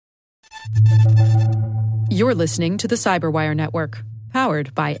You're listening to the Cyberwire Network,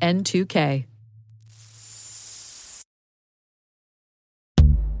 powered by N2K.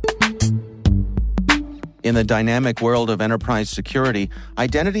 In the dynamic world of enterprise security,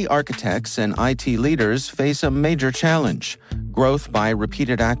 identity architects and IT leaders face a major challenge. Growth by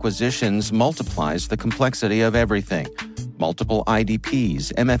repeated acquisitions multiplies the complexity of everything. Multiple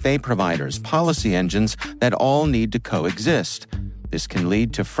IDPs, MFA providers, policy engines that all need to coexist. This can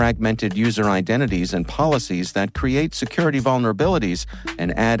lead to fragmented user identities and policies that create security vulnerabilities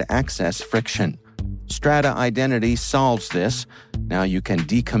and add access friction. Strata Identity solves this. Now you can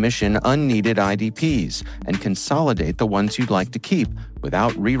decommission unneeded IDPs and consolidate the ones you'd like to keep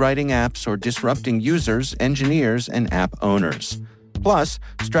without rewriting apps or disrupting users, engineers, and app owners. Plus,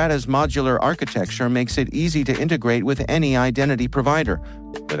 Strata's modular architecture makes it easy to integrate with any identity provider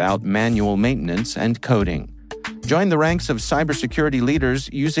without manual maintenance and coding. Join the ranks of cybersecurity leaders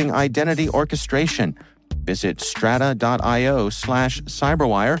using identity orchestration. Visit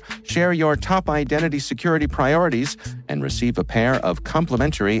strata.io/cyberwire, share your top identity security priorities, and receive a pair of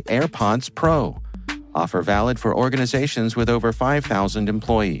complimentary AirPods Pro. Offer valid for organizations with over 5,000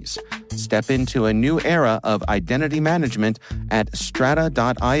 employees. Step into a new era of identity management at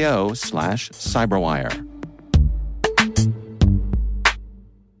strata.io/cyberwire.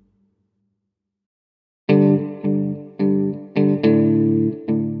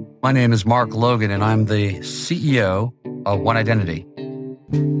 My name is Mark Logan, and I'm the CEO of One Identity.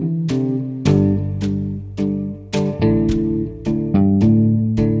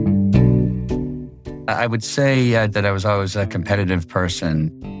 I would say that I was always a competitive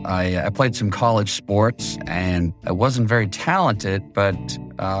person. I played some college sports, and I wasn't very talented, but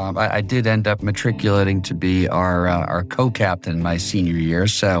I did end up matriculating to be our co-captain my senior year.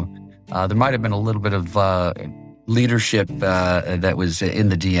 So there might have been a little bit of leadership that was in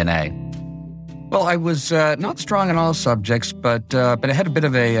the DNA. Well, I was not strong in all subjects, but I had a bit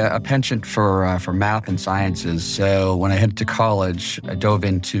of a penchant for math and sciences. So when I headed to college, I dove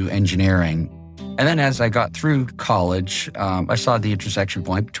into engineering. And then as I got through college, I saw the intersection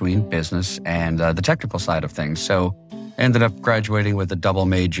point between business and the technical side of things. So I ended up graduating with a double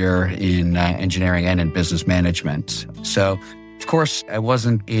major in engineering and in business management. So of course, I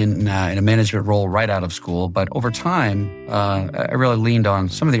wasn't in a management role right out of school, but over time, I really leaned on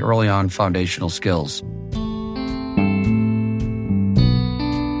some of the early on foundational skills.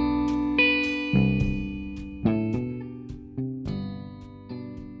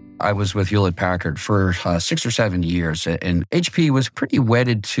 I was with Hewlett-Packard for 6 or 7 years, and HP was pretty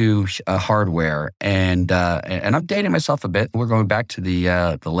wedded to hardware. And I'm dating myself a bit. We're going back to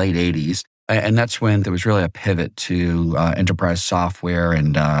the late 80s. And that's when there was really a pivot to enterprise software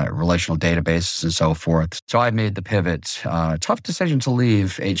and relational databases and so forth. So I made the pivot. Tough decision to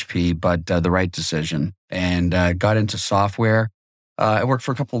leave HP, but the right decision. And got into software. I worked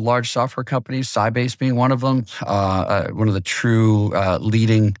for a couple of large software companies, Sybase being one of them, one of the true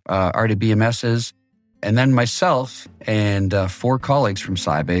leading RDBMSs. And then myself and 4 colleagues from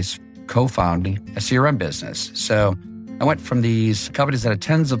Sybase co-founding a CRM business. So I went from these companies that had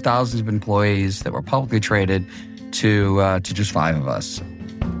tens of thousands of employees that were publicly traded to just 5 of us.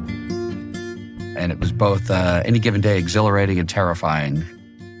 And it was both any given day exhilarating and terrifying.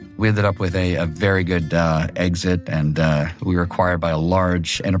 We ended up with a very good exit, and we were acquired by a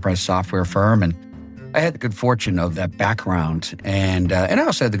large enterprise software firm. And I had the good fortune of that background, and I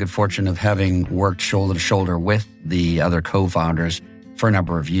also had the good fortune of having worked shoulder to shoulder with the other co-founders for a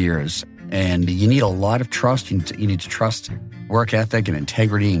number of years. And you need a lot of trust. You need to trust work ethic and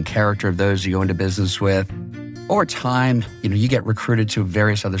integrity and character of those you go into business with. Over time, you get recruited to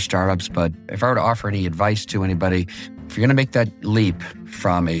various other startups. But if I were to offer any advice to anybody, if you're going to make that leap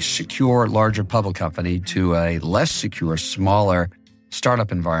from a secure, larger public company to a less secure, smaller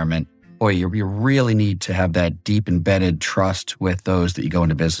startup environment, boy, you really need to have that deep embedded trust with those that you go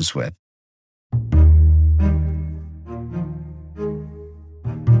into business with.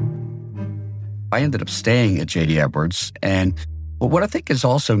 I ended up staying at JD Edwards. And what I think is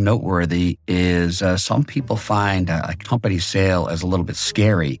also noteworthy is some people find a company sale as a little bit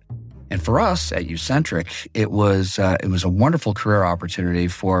scary. And for us at Ucentric, it was a wonderful career opportunity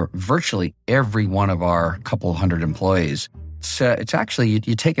for virtually every one of our couple hundred employees. It's actually,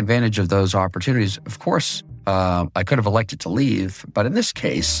 you take advantage of those opportunities. Of course, I could have elected to leave, but in this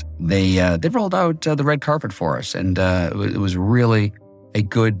case, they rolled out the red carpet for us. And it was really a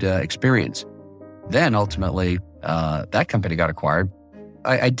good experience. Then ultimately, that company got acquired.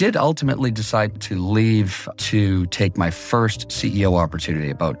 I did ultimately decide to leave to take my first CEO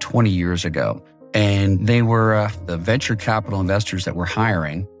opportunity about 20 years ago. And they were the venture capital investors that were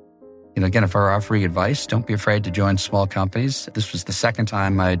hiring. Again, if we're offering advice, don't be afraid to join small companies. This was the second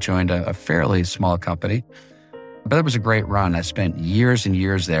time I joined a fairly small company, but it was a great run. I spent years and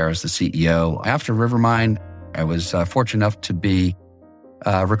years there as the CEO. After Rivermind, I was fortunate enough to be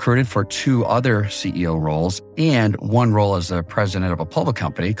recruited for 2 other CEO roles and 1 role as a president of a public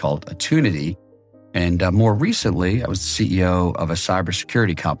company called Attunity. And more recently, I was the CEO of a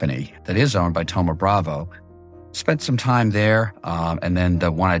cybersecurity company that is owned by Thoma Bravo. Spent some time there, and then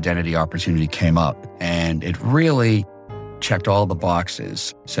the One Identity opportunity came up, and it really checked all the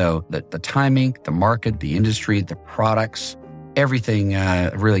boxes. So the timing, the market, the industry, the products, everything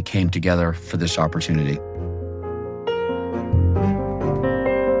really came together for this opportunity.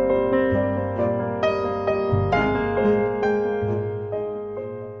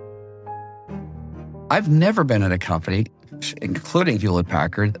 I've never been at a company, including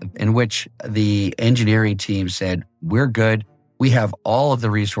Hewlett-Packard, in which the engineering team said, we're good, we have all of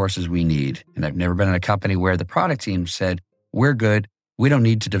the resources we need. And I've never been in a company where the product team said, we're good, we don't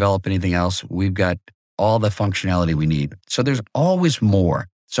need to develop anything else, we've got all the functionality we need. So there's always more.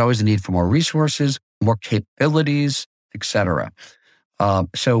 There's always a need for more resources, more capabilities, et cetera.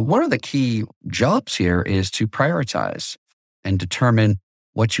 So one of the key jobs here is to prioritize and determine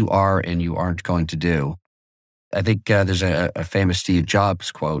what you are and you aren't going to do. I think there's a famous Steve Jobs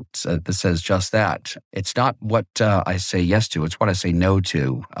quote that says just that. It's not what I say yes to, it's what I say no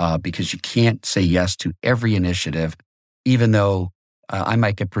to, because you can't say yes to every initiative, even though I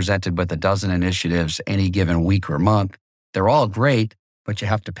might get presented with a dozen initiatives any given week or month. They're all great, but you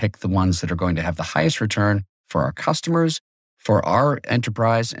have to pick the ones that are going to have the highest return for our customers, for our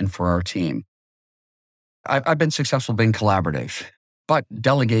enterprise, and for our team. I've been successful being collaborative. But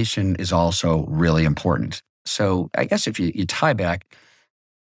delegation is also really important. So I guess if you tie back,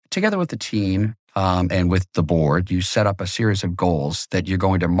 together with the team and with the board, you set up a series of goals that you're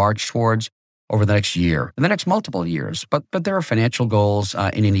going to march towards over the next year, and the next multiple years. But there are financial goals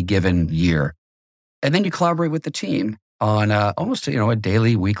in any given year. And then you collaborate with the team on almost a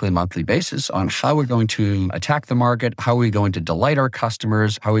daily, weekly, monthly basis on how we're going to attack the market, how are we going to delight our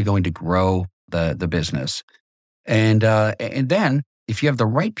customers, how are we going to grow the business. And then, if you have the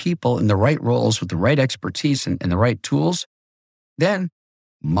right people in the right roles with the right expertise and the right tools, then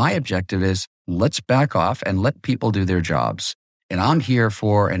my objective is let's back off and let people do their jobs. And I'm here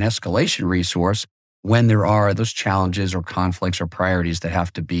for an escalation resource when there are those challenges or conflicts or priorities that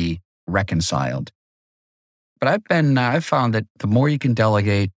have to be reconciled. But I've found that the more you can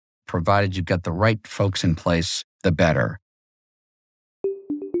delegate, provided you've got the right folks in place, the better.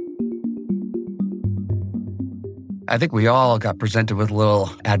 I think we all got presented with a little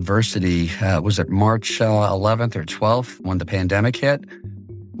adversity. Was it March 11th or 12th when the pandemic hit?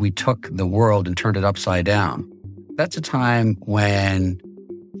 We took the world and turned it upside down. That's a time when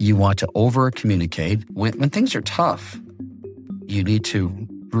you want to over-communicate. When things are tough, you need to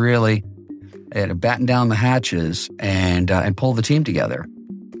really batten down the hatches and pull the team together.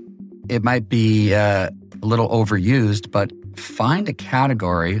 It might be a little overused, but find a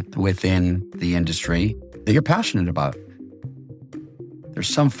category within the industry that you're passionate about. There's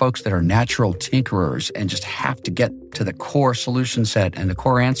some folks that are natural tinkerers and just have to get to the core solution set and the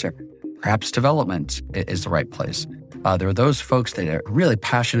core answer. Perhaps development is the right place. There are those folks that are really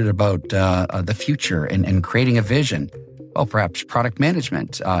passionate about the future and creating a vision. Well, perhaps product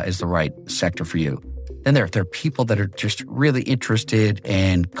management is the right sector for you. Then there are people that are just really interested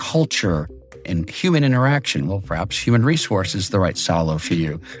in culture and human interaction. Well, perhaps human resources is the right silo for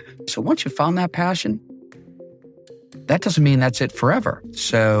you. So once you've found that passion, that doesn't mean that's it forever.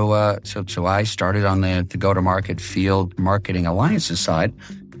 So I started on the go-to-market field marketing alliances side,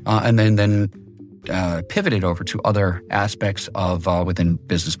 and then pivoted over to other aspects of within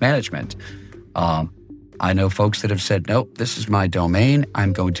business management. I know folks that have said, nope, this is my domain.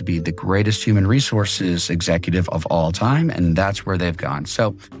 I'm going to be the greatest human resources executive of all time, and that's where they've gone.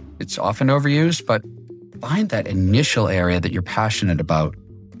 So it's often overused, but find that initial area that you're passionate about.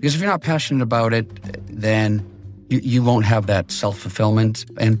 Because if you're not passionate about it, then you won't have that self-fulfillment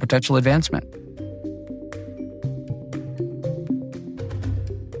and potential advancement.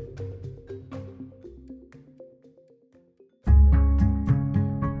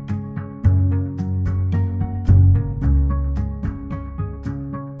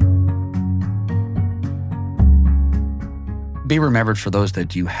 Be remembered for those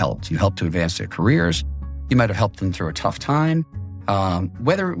that you helped. You helped to advance their careers. You might have helped them through a tough time.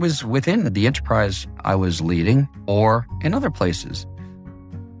 Whether it was within the enterprise I was leading or in other places.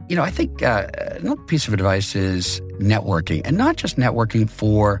 I think another piece of advice is networking, and not just networking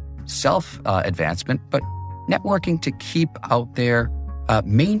for self-advancement, but networking to keep out there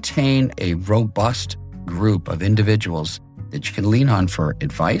Maintain a robust group of individuals that you can lean on for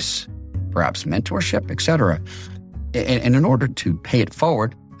advice, perhaps mentorship, etc. And in order to pay it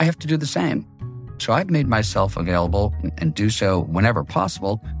forward, I have to do the same. So I've made myself available and do so whenever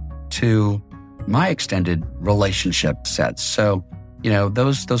possible to my extended relationship sets. So,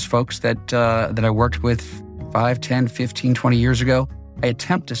 those folks that I worked with 5, 10, 15, 20 years ago, I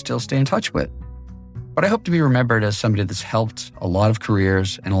attempt to still stay in touch with. But I hope to be remembered as somebody that's helped a lot of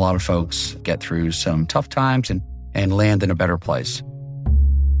careers and a lot of folks get through some tough times and land in a better place.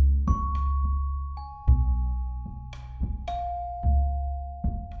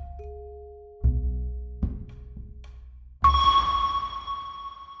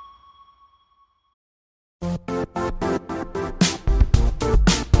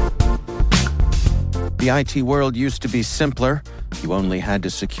 The IT world used to be simpler. You only had to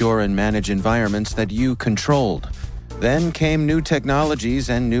secure and manage environments that you controlled. Then came new technologies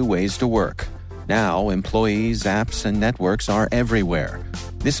and new ways to work. Now, employees, apps, and networks are everywhere.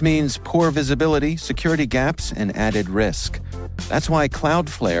 This means poor visibility, security gaps, and added risk. That's why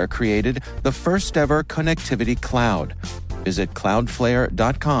Cloudflare created the first-ever connectivity cloud. Visit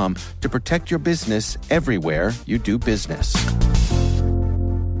cloudflare.com to protect your business everywhere you do business.